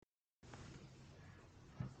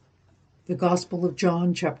The Gospel of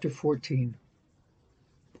John, chapter 14.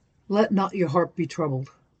 Let not your heart be troubled.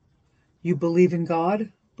 You believe in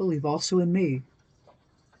God, believe also in me.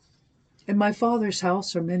 In my Father's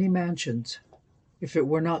house are many mansions. If it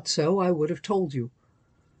were not so, I would have told you.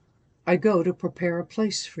 I go to prepare a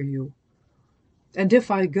place for you. And if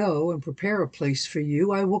I go and prepare a place for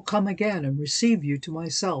you, I will come again and receive you to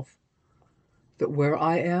myself, that where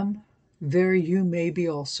I am, there you may be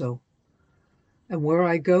also. And where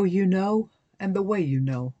I go you know, and the way you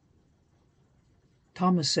know.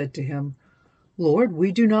 Thomas said to him, Lord,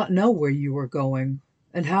 we do not know where you are going,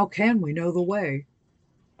 and how can we know the way?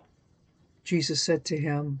 Jesus said to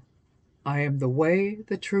him, I am the way,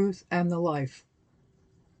 the truth, and the life.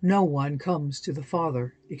 No one comes to the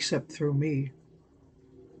Father except through me.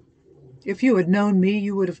 If you had known me,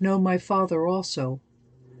 you would have known my Father also,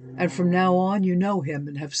 and from now on you know him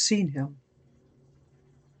and have seen him.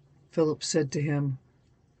 Philip said to him,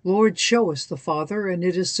 Lord, show us the Father, and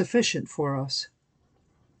it is sufficient for us.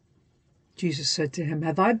 Jesus said to him,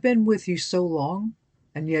 Have I been with you so long,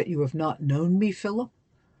 and yet you have not known me, Philip?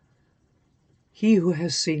 He who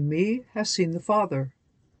has seen me has seen the Father.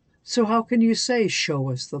 So how can you say, Show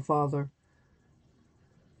us the Father?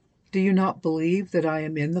 Do you not believe that I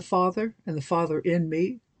am in the Father, and the Father in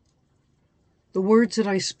me? The words that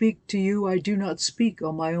I speak to you I do not speak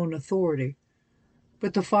on my own authority,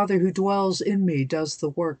 but the Father who dwells in me does the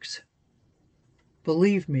works.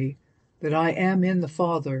 Believe me that I am in the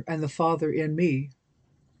Father, and the Father in me,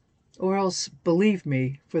 or else believe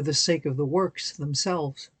me for the sake of the works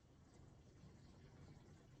themselves.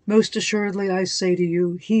 Most assuredly I say to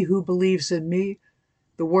you, he who believes in me,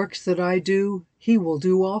 the works that I do, he will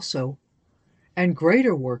do also, and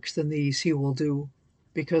greater works than these he will do,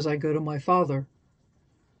 because I go to my Father.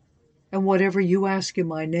 And whatever you ask in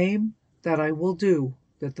my name, that I will do,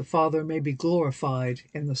 that the Father may be glorified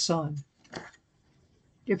in the Son.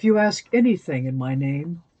 If you ask anything in my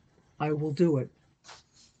name, I will do it.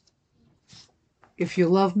 If you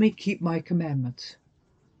love me, keep my commandments.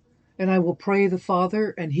 And I will pray the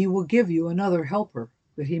Father, and he will give you another helper,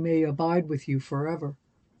 that he may abide with you forever,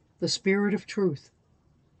 the Spirit of truth,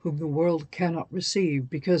 whom the world cannot receive,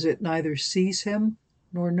 because it neither sees him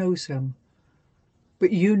nor knows him.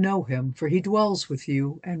 But you know him, for he dwells with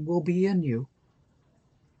you and will be in you.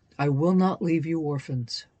 I will not leave you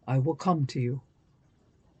orphans. I will come to you.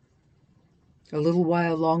 A little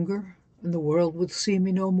while longer, and the world will see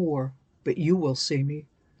me no more, but you will see me.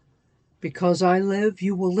 Because I live,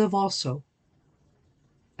 you will live also.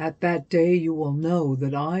 At that day you will know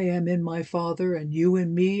that I am in my Father, and you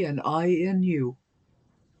in me, and I in you.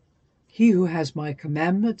 He who has my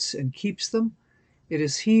commandments and keeps them, it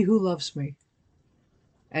is he who loves me.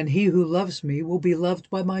 And he who loves me will be loved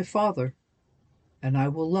by my Father, and I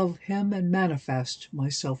will love him and manifest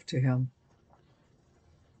myself to him.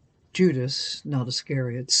 Judas, not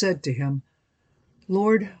Iscariot, said to him,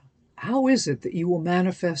 Lord, how is it that you will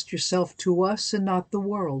manifest yourself to us and not the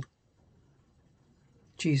world?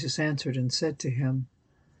 Jesus answered and said to him,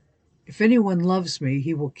 If anyone loves me,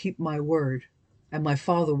 he will keep my word, and my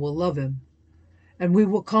Father will love him, and we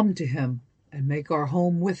will come to him and make our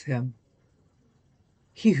home with him.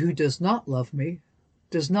 He who does not love me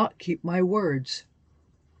does not keep my words,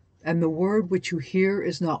 and the word which you hear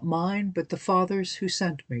is not mine, but the Father's who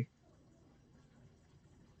sent me.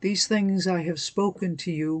 These things I have spoken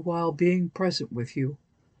to you while being present with you.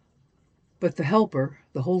 But the Helper,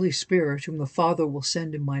 the Holy Spirit, whom the Father will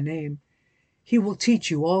send in my name, he will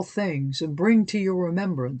teach you all things and bring to your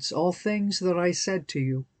remembrance all things that I said to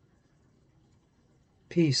you.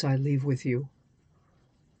 Peace I leave with you.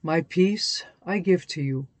 My peace I give to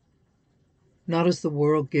you. Not as the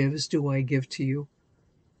world gives do I give to you.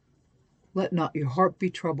 Let not your heart be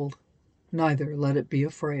troubled, neither let it be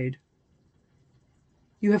afraid.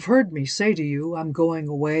 You have heard me say to you, I'm going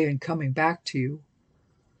away and coming back to you.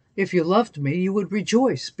 If you loved me, you would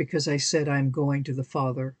rejoice because I said I am going to the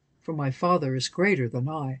Father, for my Father is greater than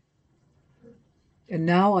I. And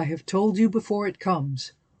now I have told you before it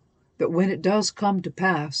comes, that when it does come to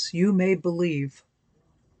pass, you may believe.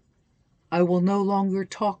 I will no longer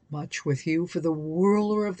talk much with you, for the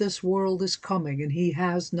ruler of this world is coming, and he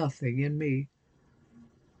has nothing in me.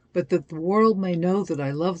 But that the world may know that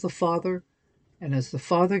I love the Father, and as the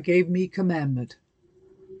Father gave me commandment,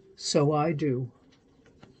 so I do.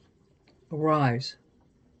 Arise,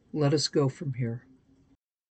 let us go from here.